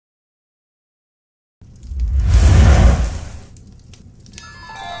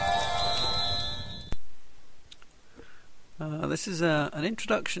This is an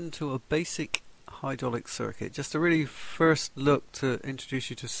introduction to a basic hydraulic circuit. Just a really first look to introduce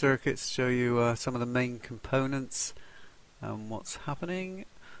you to circuits, show you some of the main components and what's happening.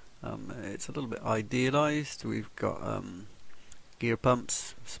 It's a little bit idealized. We've got gear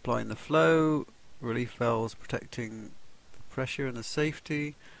pumps supplying the flow, relief valves protecting the pressure and the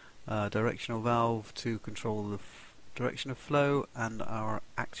safety, directional valve to control the direction of flow, and our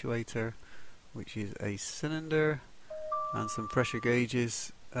actuator, which is a cylinder, and some pressure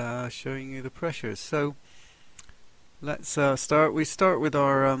gauges showing you the pressures. So let's start. We start with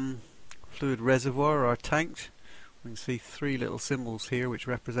our fluid reservoir, our tank. We can see three little symbols here which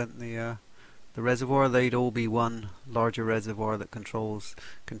represent the reservoir. They'd all be one larger reservoir that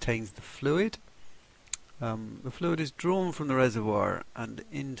contains the fluid. The fluid is drawn from the reservoir and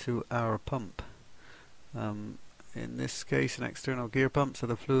into our pump. In this case, an external gear pump, so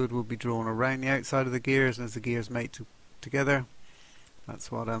the fluid will be drawn around the outside of the gears, and as the gears mate together,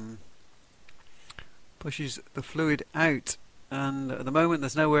 that's what pushes the fluid out. And at the moment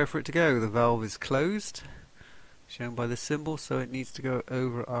there's nowhere for it to go. The valve is closed, shown by this symbol, so it needs to go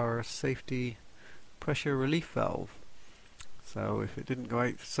over our safety pressure relief valve. So if it didn't go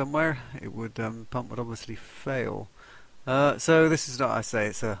out somewhere, it would pump would obviously fail. So this is not, I say,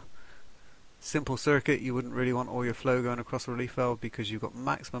 it's a simple circuit. You wouldn't really want all your flow going across the relief valve because you've got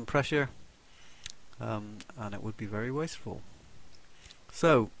maximum pressure, and it would be very wasteful.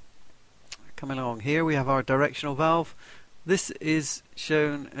 So coming along here, we have our directional valve. This is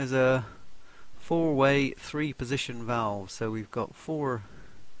shown as a four-way, three-position valve. So we've got four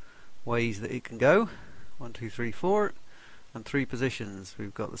ways that it can go: 1, 2, 3, 4, and three positions.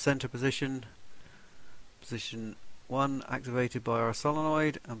 We've got the center position, position 1 activated by our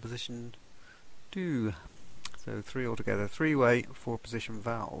solenoid, and position 2. So three altogether, three-way, four-position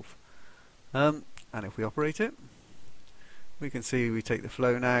valve. And if we operate it, we can see we take the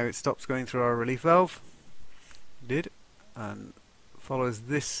flow now. It stops going through our relief valve. It did, and follows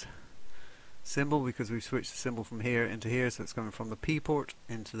this symbol because we've switched the symbol from here into here, so it's coming from the P port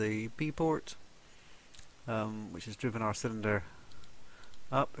into the B port, which has driven our cylinder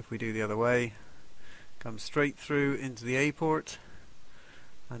up. If we do the other way, comes straight through into the A port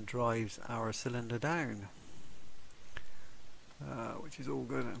and drives our cylinder down, which is all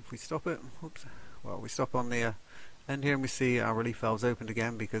good. And if we stop it, oops, well, we stop on the end here, and we see our relief valve's opened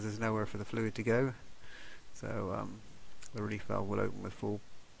again because there's nowhere for the fluid to go. So the relief valve will open with full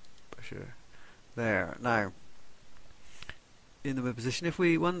pressure there. Now, in the mid position,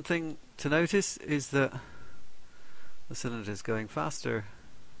 one thing to notice is that the cylinder is going faster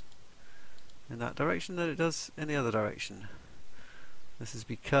in that direction than it does in the other direction. This is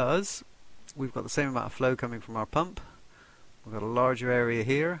because we've got the same amount of flow coming from our pump. We've got a larger area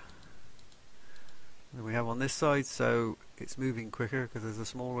here than we have on this side, so it's moving quicker because there's a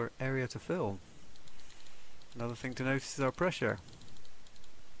smaller area to fill. Another thing to notice is our pressure.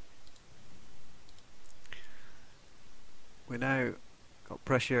 We now got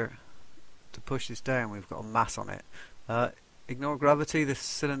pressure to push this down. We've got a mass on it. Ignore gravity. This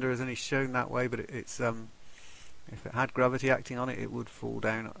cylinder is only shown that way, but it's if it had gravity acting on it, it would fall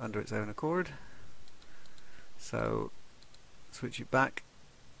down under its own accord. So switch it back,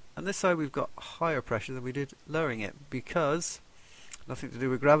 and this side we've got higher pressure than we did lowering it, because nothing to do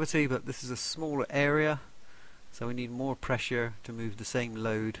with gravity, but this is a smaller area, so we need more pressure to move the same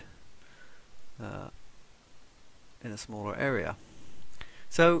load in a smaller area.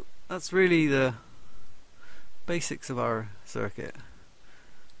 So that's really the basics of our circuit.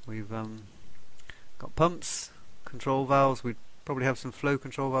 We've got pumps, control valves. We'd probably have some flow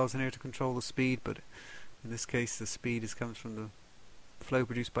control valves in here to control the speed, but in this case the speed comes from the flow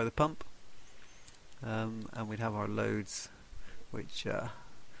produced by the pump, and we'd have our loads, which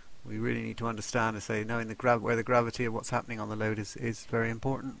we really need to understand. To say knowing where the gravity of what's happening on the load is very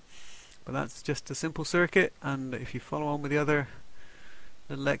important. But that's just a simple circuit, and if you follow on with the other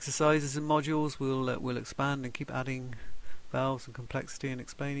little exercises and modules, we'll expand and keep adding valves and complexity and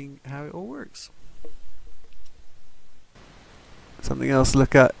explaining how it all works. Something else to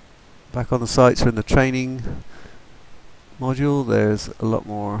look at back on the sites or in the training module, there's a lot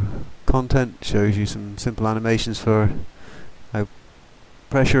more content. Shows you some simple animations for how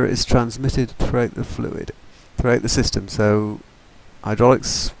pressure is transmitted throughout the fluid, throughout the system. So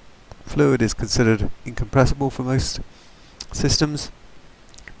hydraulics fluid is considered incompressible for most systems.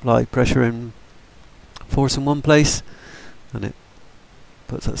 Apply pressure and force in one place, and it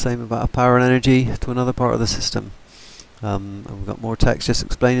puts that same amount of power and energy to another part of the system. And we've got more text just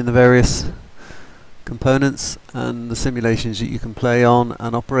explaining the various components and the simulations that you can play on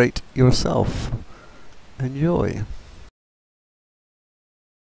and operate yourself. Enjoy.